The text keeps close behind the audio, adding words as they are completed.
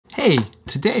Hey,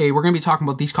 today we're going to be talking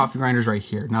about these coffee grinders right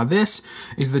here. Now this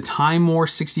is the TIMEMORE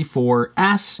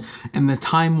 64S and the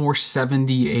TIMEMORE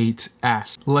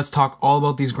 78S. Let's talk all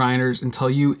about these grinders and tell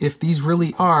you if these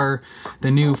really are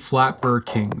the new flat burr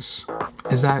kings.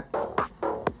 Is that,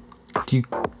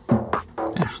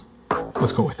 yeah,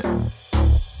 let's go with it.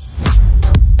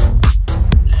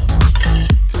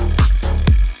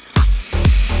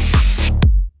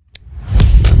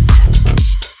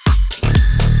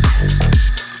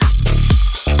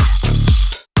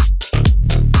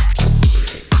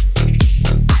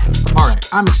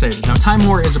 I'm excited. Now,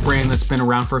 TIMEMORE is a brand that's been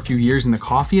around for a few years in the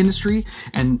coffee industry,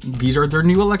 and these are their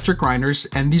new electric grinders,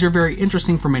 and these are very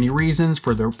interesting for many reasons,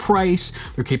 for their price,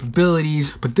 their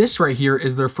capabilities, but this right here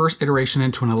is their first iteration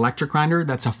into an electric grinder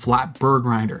that's a flat burr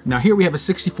grinder. Now here we have a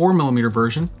 64mm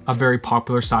version, a very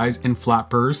popular size in flat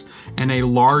burrs, and a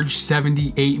large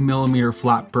 78mm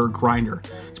flat burr grinder.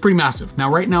 It's pretty massive. Now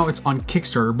right now it's on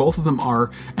Kickstarter, both of them are,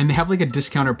 and they have like a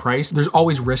discounted price. There's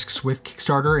always risks with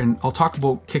Kickstarter, and I'll talk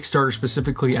about Kickstarter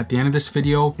specifically at the end of this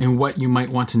video and what you might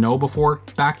want to know before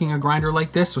backing a grinder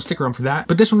like this, so stick around for that.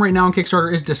 But this one right now on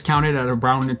Kickstarter is discounted at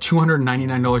around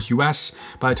 $299 US.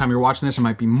 By the time you're watching this, it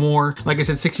might be more. Like I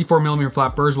said, 64mm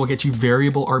flat burrs will get you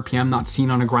variable RPM not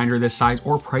seen on a grinder this size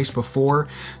or price before.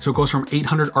 So it goes from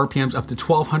 800 RPMs up to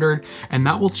 1200, and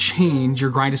that will change your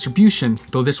grind distribution,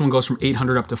 though this one goes from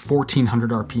 800 up to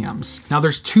 1400 RPMs. Now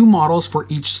there's two models for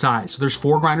each size, so there's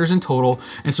 4 grinders in total,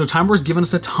 and so TIMEMORE's given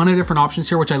us a ton of different options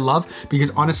here, which I love,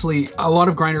 because honestly, a lot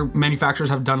of grinder manufacturers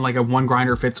have done like a one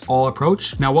grinder fits all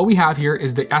approach. Now what we have here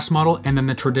is the S model and then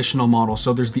the traditional model.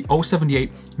 So there's the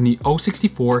 078 and the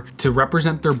 064 to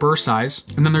represent their burr size.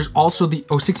 And then there's also the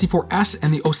 064S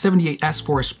and the 078S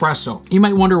for espresso. You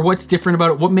might wonder what's different about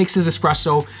it. What makes it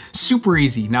espresso? Super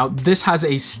easy. Now this has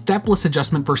a stepless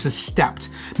adjustment versus stepped.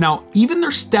 Now, even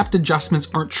their stepped adjustments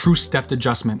aren't true stepped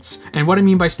adjustments. And what I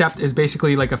mean by stepped is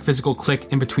basically like a physical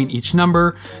click in between each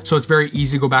number. So it's very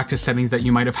easy to go back to settings that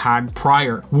you might have had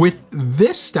prior. With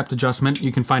this stepped adjustment,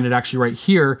 you can find it actually right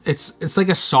here. It's like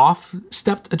a soft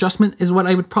stepped adjustment is what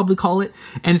I would probably call it.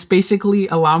 And it's basically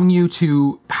allowing you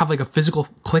to have like a physical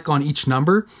click on each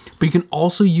number, but you can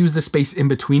also use the space in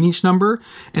between each number.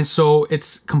 And so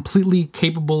it's completely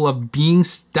capable of being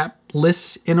stepless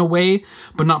in a way,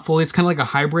 but not fully. It's kind of like a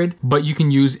hybrid, but you can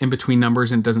use in between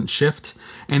numbers and it doesn't shift.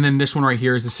 And then this one right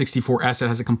here is the 64S that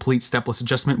has a complete stepless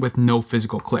adjustment with no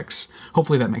physical clicks.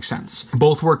 Hopefully that makes sense.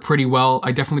 Both work pretty well.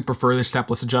 I definitely prefer the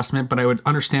stepless adjustment, but I would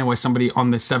understand why somebody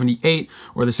on the 78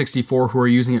 or the 64 who are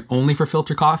using it only for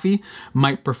filter coffee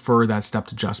might prefer that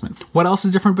stepped adjustment. What else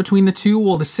is different between the two?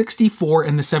 Well, the 64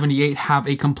 and the 78 have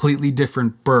a completely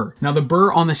different burr. Now the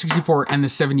burr on the 64 and the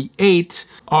 78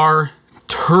 are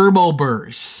turbo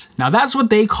burrs. Now that's what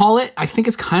they call it. I think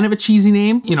it's kind of a cheesy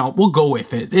name. You know, we'll go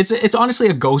with it. It's honestly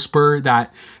a ghost burr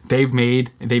that they've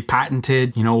made, they've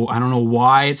patented. You know, I don't know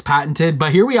why it's patented,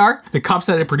 but here we are. The cups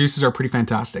that it produces are pretty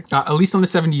fantastic. At least on the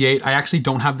 78, I actually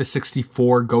don't have the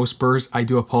 64 ghost burrs. I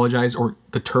do apologize, or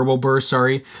the turbo burrs,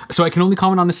 sorry. So I can only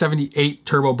comment on the 78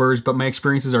 turbo burrs, but my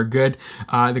experiences are good.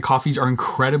 The coffees are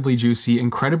incredibly juicy,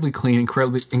 incredibly clean,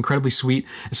 incredibly sweet.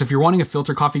 So if you're wanting a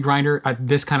filter coffee grinder at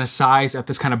this kind of size, at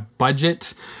this kind of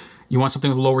budget, you want something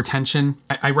with low retention,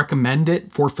 I recommend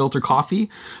it for filter coffee.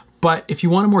 But if you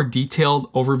want a more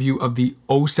detailed overview of the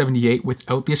 078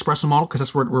 without the espresso model, because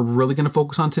that's what we're really going to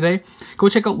focus on today, go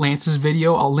check out Lance's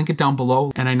video. I'll link it down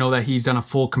below. And I know that he's done a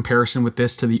full comparison with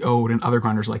this to the Ode and other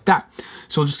grinders like that.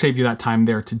 So I'll just save you that time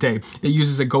there today. It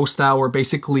uses a ghost style where it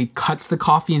basically cuts the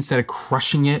coffee instead of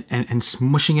crushing it and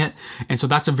smushing it. And so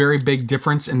that's a very big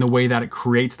difference in the way that it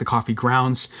creates the coffee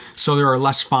grounds. So there are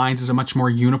less fines, it's a much more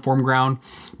uniform ground,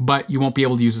 but you won't be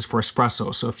able to use this for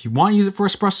espresso. So if you want to use it for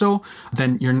espresso,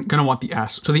 then you're gonna want the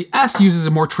S. So the S uses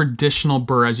a more traditional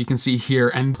burr, as you can see here.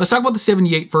 And let's talk about the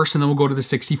 78 first, and then we'll go to the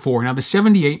 64. Now the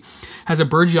 78 has a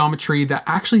burr geometry that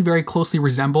actually very closely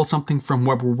resembles something from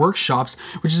Weber Workshops,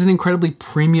 which is an incredibly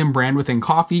premium brand within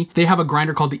coffee. They have a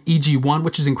grinder called the EG1,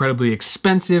 which is incredibly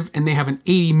expensive, and they have an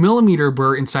 80mm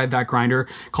burr inside that grinder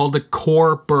called the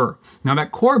Core Burr. Now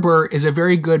that Core Burr is a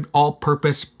very good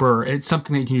all-purpose burr. It's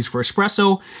something that you can use for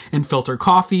espresso and filter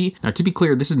coffee. Now to be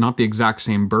clear, this is not the exact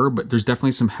same burr, but there's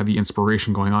definitely some heavy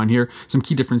inspiration going on here. Some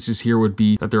key differences here would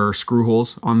be that there are screw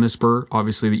holes on this burr.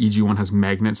 Obviously the EG1 has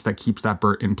magnets that keeps that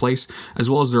burr in place, as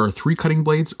well as there are 3 cutting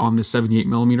blades on the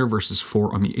 78mm versus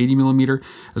 4 on the 80mm,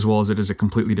 as well as it is a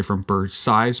completely different burr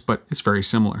size, but it's very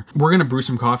similar. We're gonna brew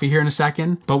some coffee here in a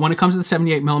second, but when it comes to the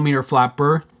 78mm flat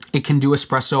burr, It can do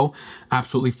espresso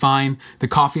absolutely fine. The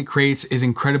coffee it creates is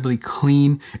incredibly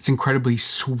clean. It's incredibly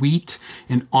sweet.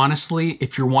 And honestly,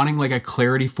 if you're wanting like a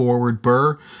clarity forward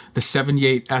burr, the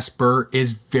 78S burr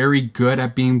is very good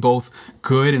at being both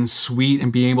good and sweet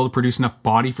and being able to produce enough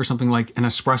body for something like an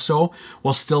espresso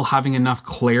while still having enough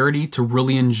clarity to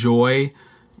really enjoy,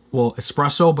 well,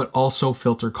 espresso, but also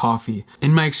filter coffee.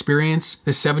 In my experience,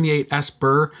 the 78S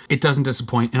burr, it doesn't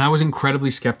disappoint. And I was incredibly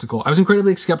skeptical. I was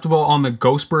incredibly skeptical on the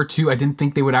Ghost burr too. I didn't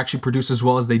think they would actually produce as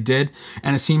well as they did.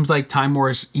 And it seems like TIMEMORE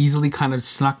has easily kind of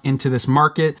snuck into this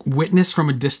market, witnessed from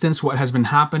a distance what has been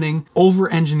happening,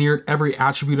 over-engineered every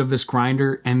attribute of this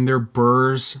grinder, and their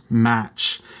burrs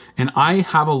match. And I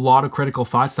have a lot of critical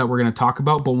thoughts that we're gonna talk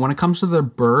about, but when it comes to the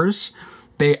burrs,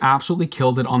 they absolutely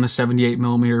killed it on the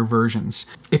 78mm versions.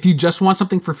 If you just want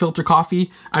something for filter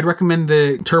coffee, I'd recommend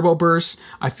the Turbo Burrs.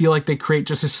 I feel like they create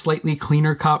just a slightly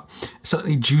cleaner cup,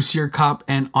 slightly juicier cup,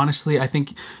 and honestly, I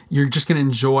think you're just gonna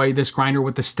enjoy this grinder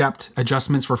with the stepped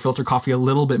adjustments for filter coffee a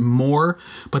little bit more.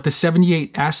 But the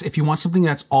 78S, if you want something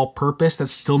that's all-purpose, that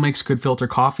still makes good filter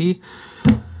coffee,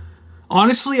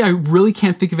 honestly, I really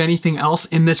can't think of anything else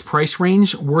in this price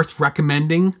range worth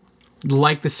recommending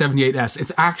like the 78S.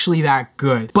 It's actually that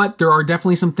good. But there are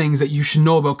definitely some things that you should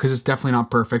know about because it's definitely not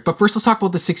perfect. But first, let's talk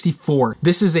about the 64.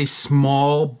 This is a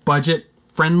small budget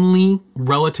friendly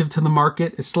relative to the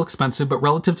market. It's still expensive, but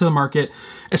relative to the market,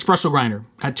 espresso grinder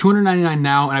at $299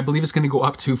 now, and I believe it's going to go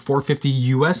up to $450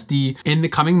 USD in the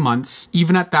coming months.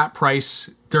 Even at that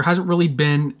price, there hasn't really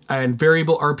been a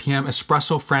variable RPM,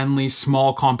 espresso friendly,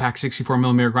 small, compact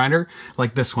 64mm grinder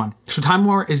like this one. So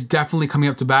TIMEMORE is definitely coming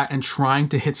up to bat and trying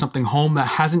to hit something home that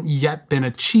hasn't yet been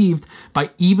achieved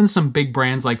by even some big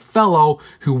brands like Fellow,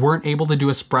 who weren't able to do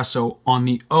espresso on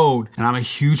the Ode. And I'm a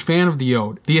huge fan of the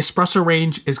Ode. The espresso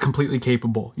range is completely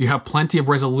capable. You have plenty of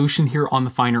resolution here on the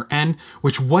finer end,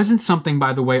 which wasn't something,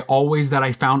 by the way, always that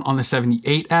I found on the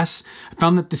 78S. I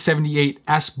found that the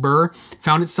 78S burr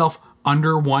found itself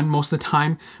under 1 most of the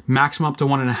time, maximum up to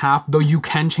 1.5, though you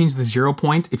can change the 0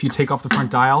 point if you take off the front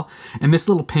dial. And this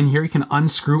little pin here, you can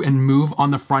unscrew and move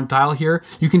on the front dial here.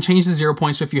 You can change the 0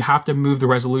 point, so if you have to move the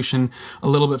resolution a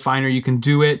little bit finer, you can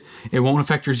do it. It won't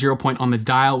affect your 0 point on the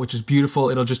dial, which is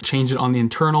beautiful. It'll just change it on the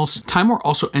internals. TIMEMORE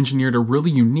also engineered a really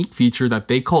unique feature that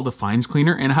they call the fines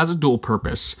cleaner, and it has a dual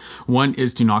purpose. One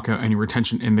is to knock out any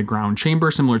retention in the ground chamber,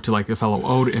 similar to like the Fellow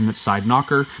Ode in the side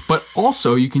knocker, but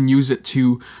also you can use it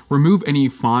to remove any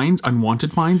fines,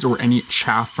 unwanted fines, or any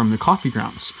chaff from the coffee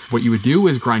grounds. What you would do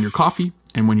is grind your coffee,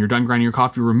 and when you're done grinding your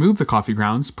coffee, remove the coffee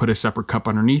grounds, put a separate cup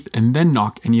underneath, and then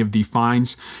knock any of the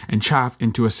fines and chaff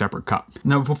into a separate cup.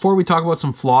 Now, before we talk about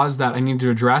some flaws that I need to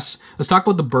address, let's talk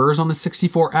about the burrs on the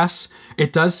 64S.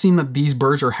 It does seem that these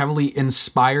burrs are heavily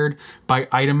inspired by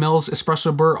Itamil's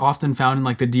espresso burr, often found in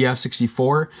like the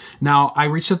DF64. Now, I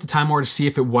reached out to TIMEMORE to see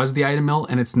if it was the Itamil,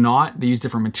 and it's not. They use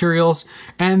different materials,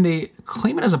 and they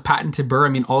claim it as a patented burr. I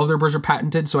mean, all of their burrs are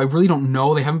patented, so I really don't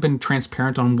know. They haven't been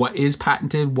transparent on what is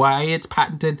patented, why it's patented.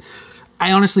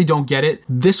 I honestly don't get it.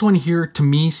 This one here to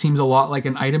me seems a lot like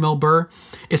an Itamil burr.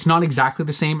 It's not exactly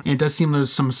the same. It does seem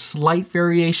there's some slight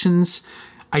variations.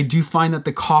 I do find that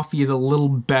the coffee is a little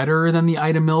better than the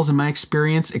Itamils in my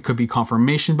experience. It could be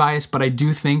confirmation bias, but I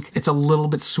do think it's a little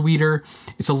bit sweeter.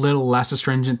 It's a little less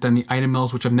astringent than the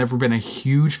Itamils, which I've never been a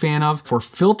huge fan of. For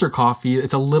filter coffee,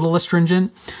 it's a little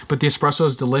astringent, but the espresso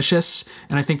is delicious.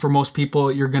 And I think for most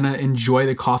people, you're gonna enjoy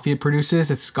the coffee it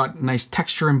produces. It's got nice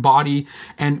texture and body.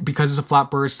 And because it's a flat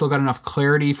burr, it's still got enough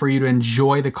clarity for you to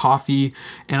enjoy the coffee.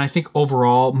 And I think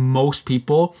overall, most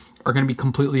people are going to be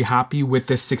completely happy with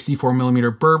this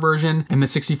 64mm burr version, and the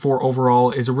 64 overall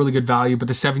is a really good value, but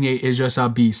the 78 is just a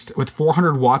beast. With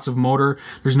 400 watts of motor,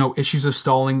 there's no issues of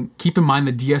stalling. Keep in mind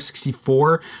the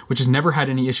DF64, which has never had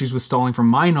any issues with stalling from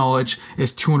my knowledge,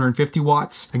 is 250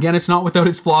 watts. Again, it's not without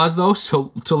its flaws though,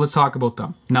 so let's talk about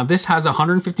them. Now this has a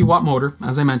 150 watt motor,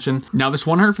 as I mentioned. Now this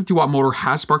 150 watt motor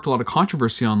has sparked a lot of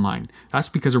controversy online. That's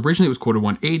because originally it was quoted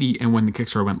 180, and when the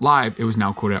Kickstarter went live, it was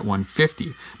now quoted at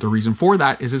 150. The reason for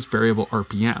that is its variable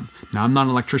RPM. Now, I'm not an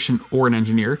electrician or an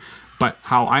engineer, but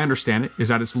how I understand it is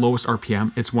at its lowest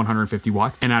RPM, it's 150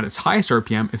 watts, and at its highest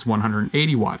RPM, it's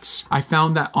 180 watts. I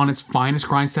found that on its finest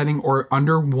grind setting, or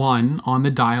under 1 on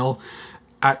the dial,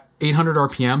 at 800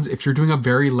 RPMs, if you're doing a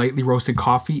very lightly roasted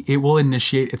coffee, it will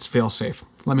initiate its failsafe.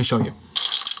 Let me show you.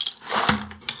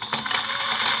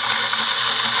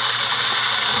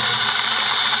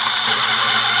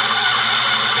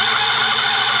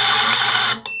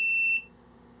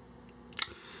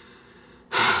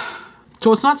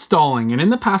 So it's not stalling, and in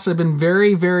the past I've been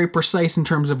very, very precise in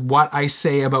terms of what I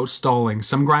say about stalling.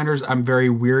 Some grinders I'm very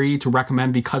weary to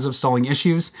recommend because of stalling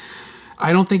issues.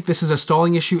 I don't think this is a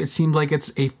stalling issue. It seems like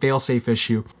it's a fail-safe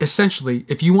issue. Essentially,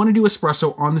 if you want to do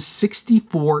espresso on the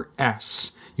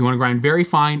 64S, you want to grind very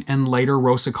fine and lighter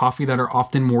roasted coffee that are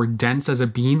often more dense as a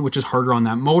bean, which is harder on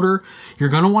that motor, you're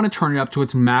going to want to turn it up to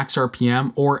its max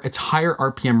RPM or its higher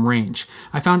RPM range.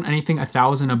 I found anything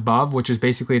 1,000 above, which is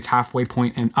basically its halfway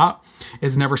point and up,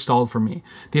 is never stalled for me.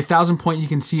 The 1,000 point, you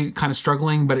can see it kind of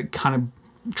struggling, but it kind of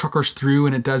truckers through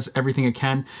and it does everything it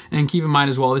can. And keep in mind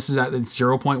as well, this is at the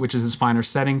 0 point, which is its finer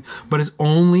setting, but it's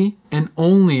only and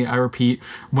only, I repeat,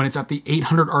 when it's at the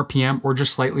 800 RPM or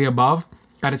just slightly above,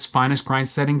 at its finest grind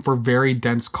setting for very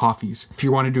dense coffees. If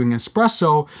you want to do an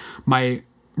espresso, my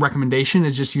recommendation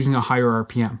is just using a higher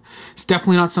RPM. It's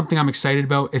definitely not something I'm excited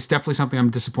about. It's definitely something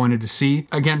I'm disappointed to see.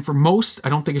 Again, for most, I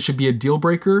don't think it should be a deal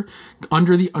breaker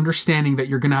under the understanding that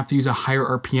you're gonna have to use a higher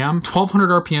RPM.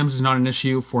 1200 RPMs is not an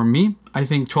issue for me. I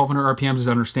think 1200 RPMs is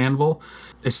understandable.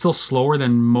 It's still slower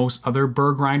than most other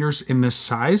Burr grinders in this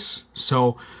size.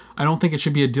 So I don't think it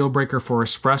should be a deal breaker for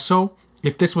espresso.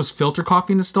 If this was filter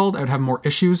coffee installed, I would have more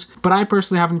issues, but I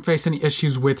personally haven't faced any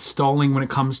issues with stalling when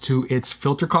it comes to its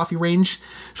filter coffee range.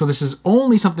 So this is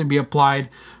only something to be applied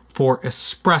for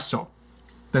espresso.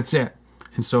 That's it.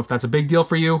 And so if that's a big deal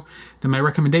for you, then my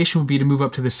recommendation would be to move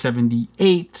up to the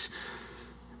 78.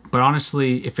 But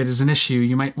honestly, if it is an issue,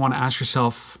 you might want to ask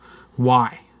yourself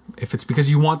why. If it's because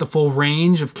you want the full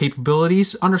range of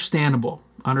capabilities, understandable,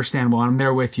 I'm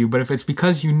there with you. But if it's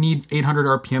because you need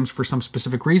 800 RPMs for some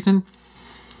specific reason,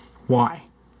 why?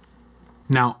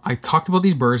 Now, I talked about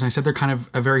these burrs and I said they're kind of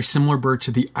a very similar burr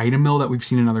to the item mill that we've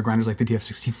seen in other grinders like the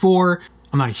DF64.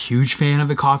 I'm not a huge fan of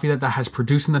the coffee that has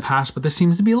produced in the past, but this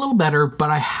seems to be a little better. But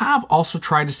I have also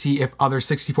tried to see if other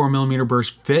 64mm burrs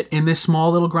fit in this small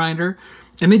little grinder,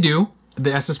 and they do.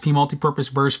 The SSP multi-purpose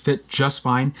burrs fit just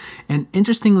fine. And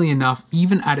interestingly enough,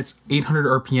 even at its 800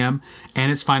 RPM and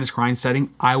its finest grind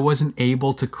setting, I wasn't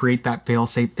able to create that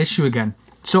fail-safe issue again.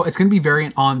 So it's going to be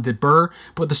variant on the Burr,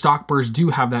 but the stock burrs do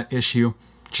have that issue,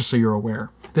 just so you're aware.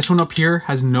 This one up here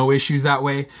has no issues that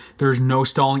way. There's no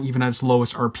stalling even at its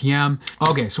lowest RPM.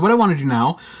 Okay, so what I want to do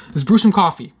now is brew some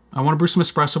coffee. I want to brew some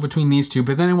espresso between these two,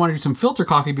 but then I want to do some filter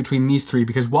coffee between these three,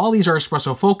 because while these are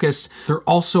espresso focused, they're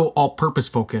also all-purpose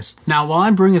focused. Now, while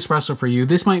I'm brewing espresso for you,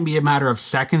 this might be a matter of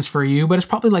seconds for you, but it's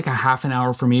probably like a half an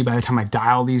hour for me by the time I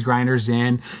dial these grinders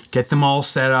in, get them all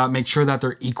set up, make sure that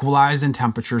they're equalized in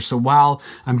temperature. So while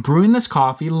I'm brewing this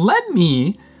coffee, let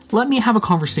me have a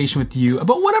conversation with you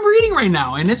about what I'm reading right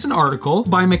now. And it's an article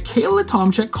by Michaela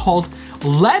Tomczyk called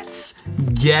Let's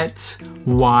Get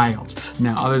Wild.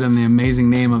 Now, other than the amazing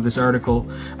name of this article,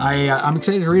 I'm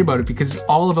excited to read about it because it's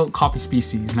all about coffee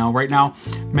species. Now, right now,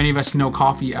 many of us know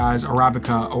coffee as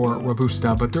Arabica or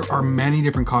Robusta, but there are many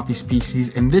different coffee species.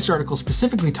 And this article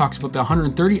specifically talks about the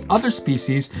 130 other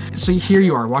species. So here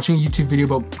you are watching a YouTube video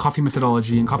about coffee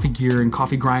methodology and coffee gear and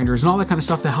coffee grinders and all that kind of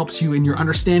stuff that helps you in your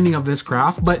understanding of this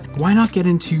craft. But why not get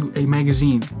into a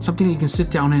magazine? Something that you can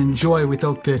sit down and enjoy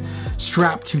without the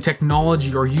strap to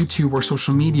technology or YouTube or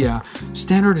social media.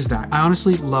 Standart is that. I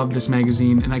honestly love this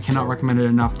magazine and I cannot recommend it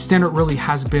enough. Standart really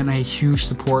has been a huge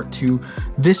support to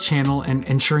this channel and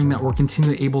ensuring that we're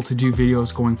continually able to do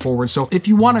videos going forward. So if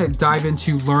you want to dive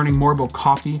into learning more about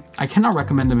coffee, I cannot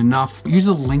recommend them enough. Use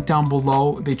the link down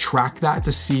below. They track that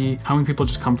to see how many people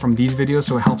just come from these videos,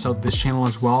 so it helps out this channel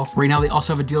as well. Right now they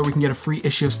also have a deal where you can get a free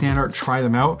issue of Standart, try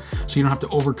them out, so you don't have to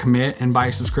overcommit and buy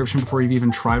a subscription before you've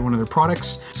even tried one of their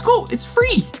products. It's cool, it's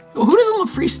free. Who doesn't love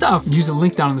free stuff? Use the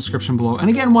link down in the description below. And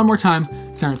again, one more time,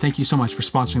 Standart, thank you so much for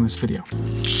sponsoring this video.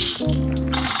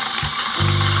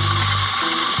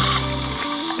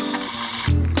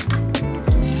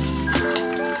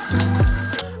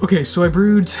 Okay, so I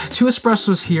brewed 2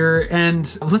 espressos here,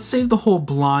 and let's save the whole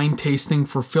blind tasting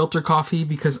for filter coffee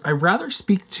because I'd rather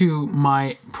speak to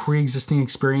my pre-existing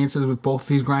experiences with both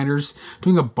these grinders,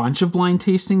 doing a bunch of blind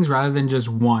tastings rather than just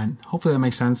one. Hopefully that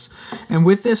makes sense. And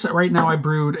with this, right now I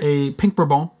brewed a Pink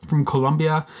Bourbon from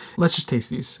Colombia. Let's just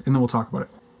taste these and then we'll talk about it.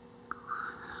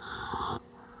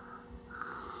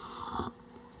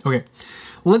 Okay.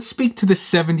 Let's speak to the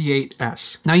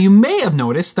 78S. Now you may have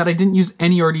noticed that I didn't use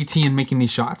any RDT in making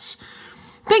these shots.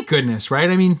 Thank goodness, right?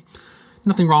 I mean,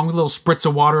 nothing wrong with a little spritz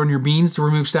of water on your beans to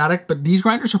remove static, but these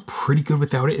grinders are pretty good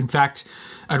without it. In fact,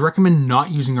 I'd recommend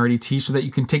not using RDT so that you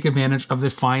can take advantage of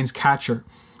the fines catcher.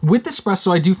 With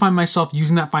espresso, I do find myself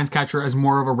using that fines catcher as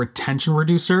more of a retention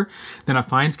reducer than a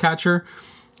fines catcher.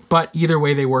 But either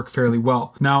way, they work fairly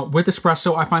well. Now, with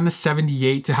espresso, I find the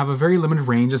 78 to have a very limited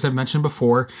range, as I've mentioned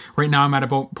before. Right now, I'm at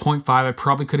about 0.5. I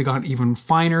probably could have gone even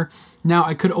finer. Now,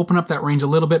 I could open up that range a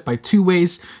little bit by 2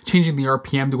 ways, changing the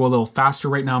RPM to go a little faster.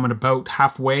 Right now, I'm at about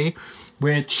halfway,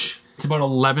 which It's about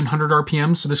 1100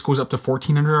 RPM, so this goes up to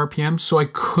 1400 RPM. So I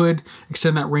could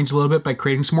extend that range a little bit by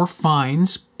creating some more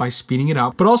fines, by speeding it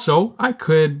up. But also, I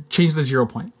could change the 0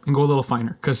 point and go a little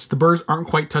finer because the burrs aren't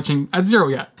quite touching at 0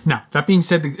 yet. Now, that being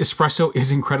said, the espresso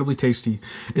is incredibly tasty.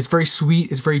 It's very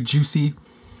sweet, it's very juicy.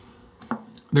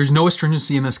 There's no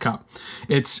astringency in this cup.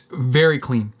 It's very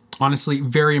clean. Honestly,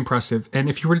 very impressive. And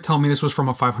if you were to tell me this was from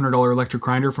a $500 electric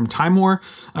grinder from TIMEMORE,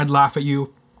 I'd laugh at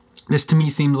you. This to me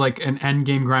seems like an end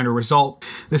game grinder result.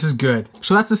 This is good.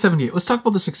 So that's the 78. Let's talk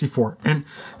about the 64. And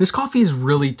this coffee is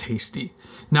really tasty.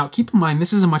 Now keep in mind,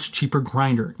 this is a much cheaper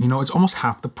grinder. You know, it's almost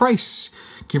half the price,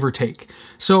 give or take.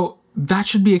 So that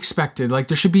should be expected. Like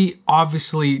there should be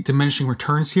obviously diminishing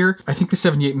returns here. I think the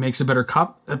 78 makes a better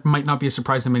cup. That might not be a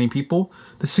surprise to many people.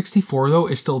 The 64 though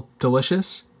is still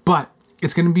delicious, but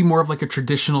it's gonna be more of like a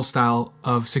traditional style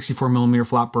of 64mm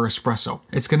flat burr espresso.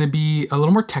 It's gonna be a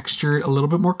little more textured, a little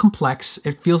bit more complex.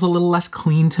 It feels a little less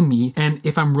clean to me. And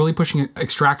if I'm really pushing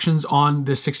extractions on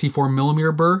the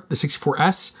 64mm burr, the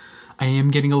 64S, I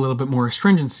am getting a little bit more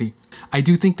astringency. I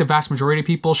do think the vast majority of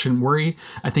people shouldn't worry.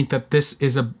 I think that this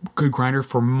is a good grinder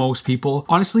for most people.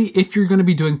 Honestly, if you're gonna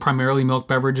be doing primarily milk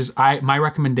beverages, my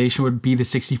recommendation would be the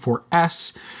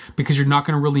 64S because you're not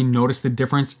gonna really notice the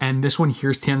difference. And this one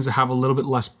here tends to have a little bit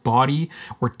less body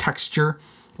or texture,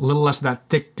 a little less of that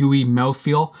thick, gooey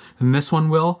mouthfeel than this one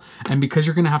will. And because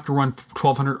you're gonna have to run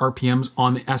 1200 RPMs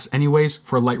on the S anyways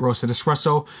for a light roasted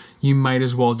espresso, you might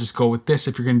as well just go with this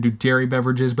if you're gonna do dairy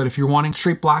beverages. But if you're wanting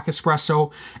straight black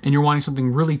espresso and you're wanting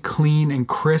something really clean and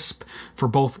crisp for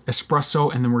both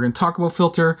espresso, and then we're gonna talk about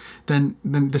filter, then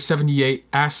the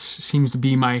 78S seems to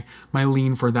be my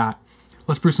lean for that.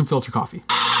 Let's brew some filter coffee.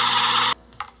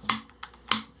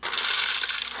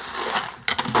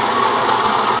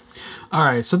 All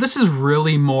right, so this is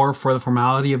really more for the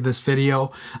formality of this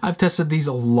video. I've tested these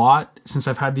a lot since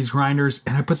I've had these grinders,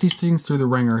 and I put these things through the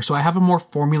ringer. So I have a more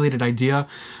formulated idea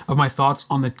of my thoughts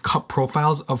on the cup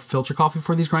profiles of filter coffee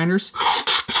for these grinders.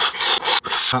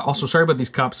 Also, sorry about these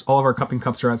cups. All of our cupping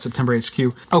cups are at September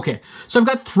HQ. Okay, so I've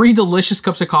got 3 delicious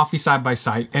cups of coffee side by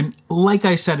side. And like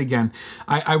I said again,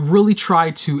 I really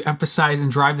try to emphasize and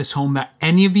drive this home that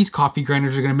any of these coffee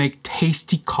grinders are gonna make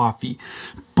tasty coffee.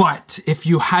 But if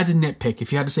you had to nitpick,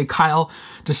 if you had to say, Kyle,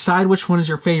 decide which one is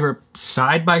your favorite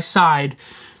side by side,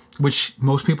 which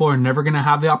most people are never gonna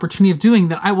have the opportunity of doing,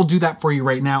 then I will do that for you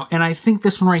right now. And I think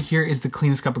this one right here is the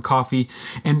cleanest cup of coffee.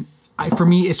 And for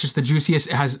me, it's just the juiciest.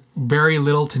 It has very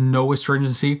little to no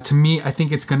astringency. To me, I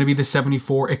think it's gonna be the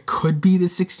 74. It could be the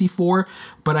 64,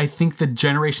 but I think the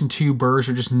Generation 2 burrs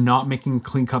are just not making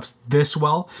clean cups this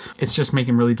well. It's just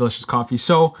making really delicious coffee.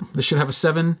 So this should have a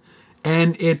 7.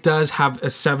 And it does have a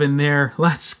 7 there.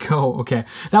 Let's go. Okay,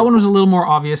 that one was a little more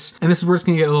obvious, and this is where it's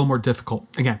gonna get a little more difficult.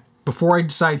 Again, before I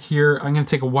decide here, I'm gonna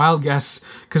take a wild guess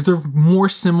because they're more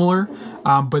similar,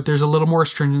 but there's a little more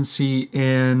astringency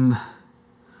in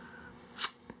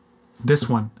this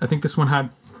one. I think this one had,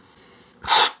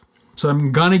 so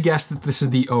I'm gonna guess that this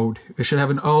is the Ode. It should have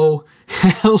an O.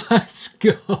 Let's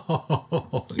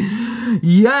go.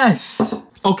 Yes.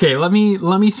 Okay, let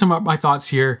me sum up my thoughts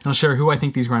here and I'll share who I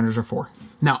think these grinders are for.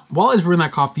 Now, while I was brewing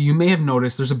that coffee, you may have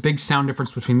noticed there's a big sound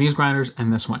difference between these grinders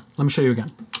and this one. Let me show you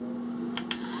again.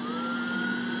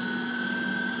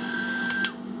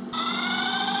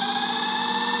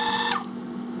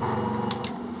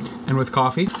 And with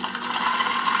coffee.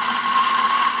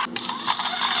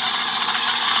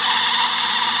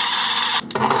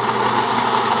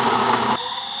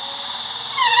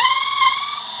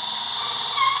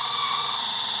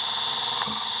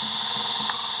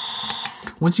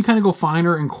 Once you kind of go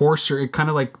finer and coarser, it kind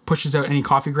of like pushes out any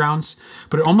coffee grounds,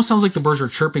 but it almost sounds like the burrs are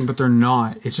chirping, but they're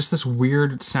not. It's just this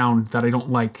weird sound that I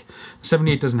don't like. The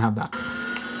 78 doesn't have that.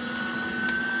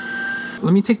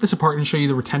 Let me take this apart and show you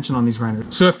the retention on these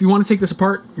grinders. So if you want to take this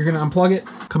apart, you're gonna unplug it.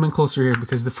 Come in closer here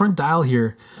because the front dial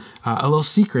here, a little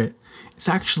secret, it's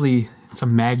a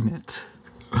magnet.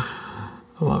 I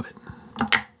love it.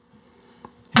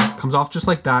 Yeah, it comes off just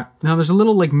like that. Now there's a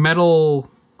little like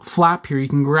metal flap here you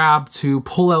can grab to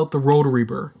pull out the rotary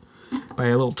burr by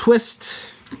a little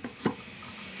twist.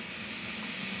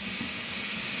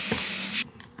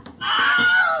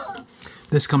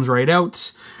 This comes right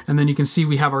out, and then you can see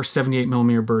we have our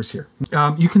 78mm burrs here.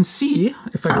 You can see,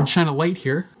 if I can shine a light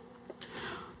here,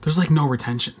 there's like no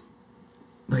retention.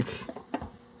 Like,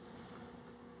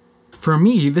 for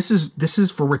me, this is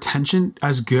for retention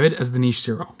as good as the Niche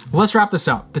Zero. Well, let's wrap this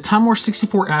up. The TIMEMORE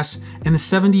 64S and the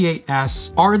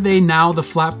 78S, are they now the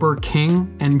flat burr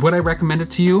king? And would I recommend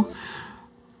it to you?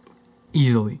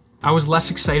 Easily. I was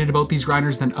less excited about these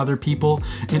grinders than other people,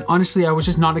 and honestly, I was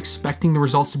just not expecting the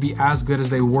results to be as good as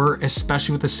they were,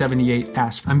 especially with the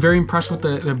 78S. I'm very impressed with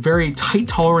the very tight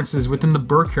tolerances within the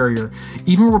Burr carrier.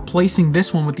 Even replacing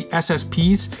this one with the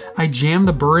SSPs, I jammed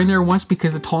the Burr in there once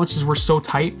because the tolerances were so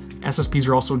tight. SSPs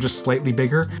are also just slightly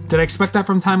bigger. Did I expect that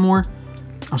from TIMEMORE?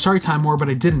 I'm sorry, TIMEMORE, but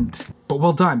I didn't. But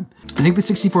well done. I think the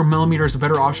 64mm is a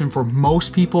better option for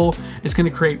most people. It's gonna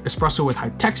create espresso with high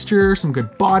texture, some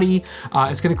good body.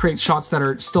 It's gonna create shots that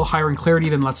are still higher in clarity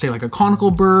than, let's say, like a conical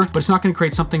Burr, but it's not gonna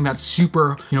create something that's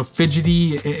super,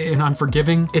 fidgety and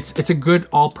unforgiving. It's a good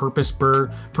all-purpose Burr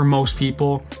for most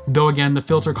people. Though again, the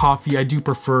filter coffee I do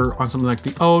prefer on something like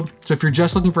the Ode. So if you're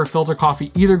just looking for a filter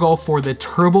coffee, either go for the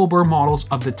Turbo Burr models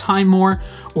of the TIMEMORE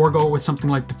or go with something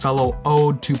like the fellow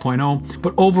Ode 2.0.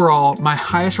 But overall, my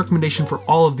highest recommendation for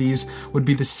all of these would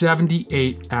be the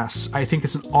 78S. I think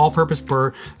it's an all-purpose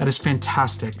Burr that is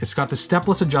fantastic. It's got the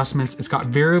stepless adjustments, it's got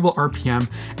variable RPM,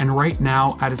 and right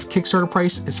now at its Kickstarter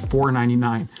price is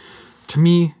 $4.99. To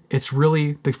me, it's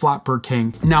really the flat Burr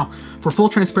king. Now, for full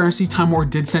transparency, TIMEMORE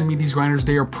did send me these grinders.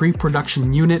 They are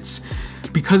pre-production units.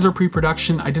 Because they're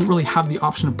pre-production, I didn't really have the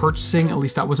option of purchasing, at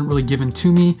least that wasn't really given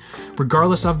to me.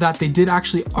 Regardless of that, they did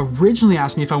actually originally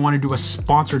ask me if I want to do a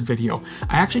sponsored video.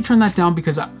 I actually turned that down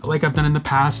because, like I've done in the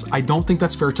past, I don't think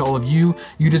that's fair to all of you.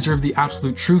 You deserve the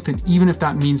absolute truth, and even if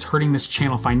that means hurting this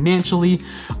channel financially,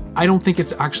 I don't think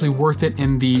it's actually worth it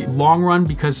in the long run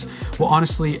because, well,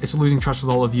 honestly, it's losing trust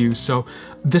with all of you. So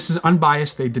this is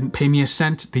unbiased. They didn't pay me a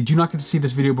cent. They do not get to see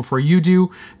this video before you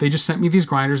do. They just sent me these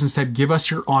grinders and said, give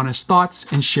us your honest thoughts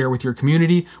and share with your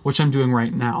community, which I'm doing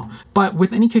right now. But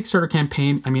with any Kickstarter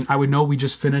campaign, I mean, I would know we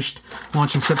just finished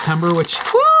launching September, which,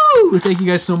 woo! Thank you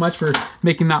guys so much for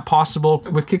making that possible.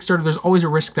 With Kickstarter, there's always a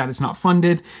risk that it's not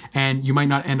funded and you might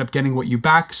not end up getting what you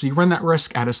back. So you run that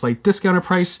risk at a slight discounted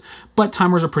price, but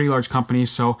TIMEMORE's a pretty large company,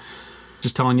 so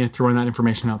just telling you, throwing that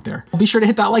information out there. Be sure to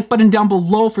hit that like button down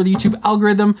below for the YouTube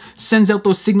algorithm. Sends out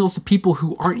those signals to people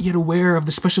who aren't yet aware of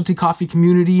the specialty coffee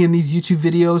community and these YouTube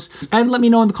videos. And let me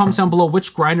know in the comments down below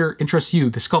which grinder interests you.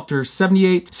 The Sculptor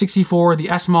 78, 64, the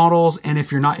S models, and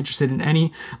if you're not interested in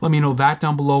any, let me know that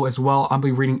down below as well. I'll be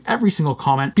reading every single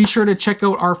comment. Be sure to check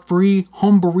out our free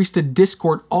home barista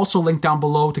Discord, also linked down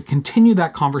below, to continue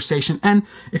that conversation. And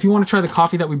if you want to try the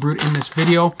coffee that we brewed in this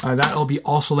video, that'll be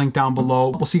also linked down below.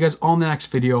 We'll see you guys all in the next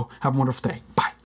video. Have a wonderful day.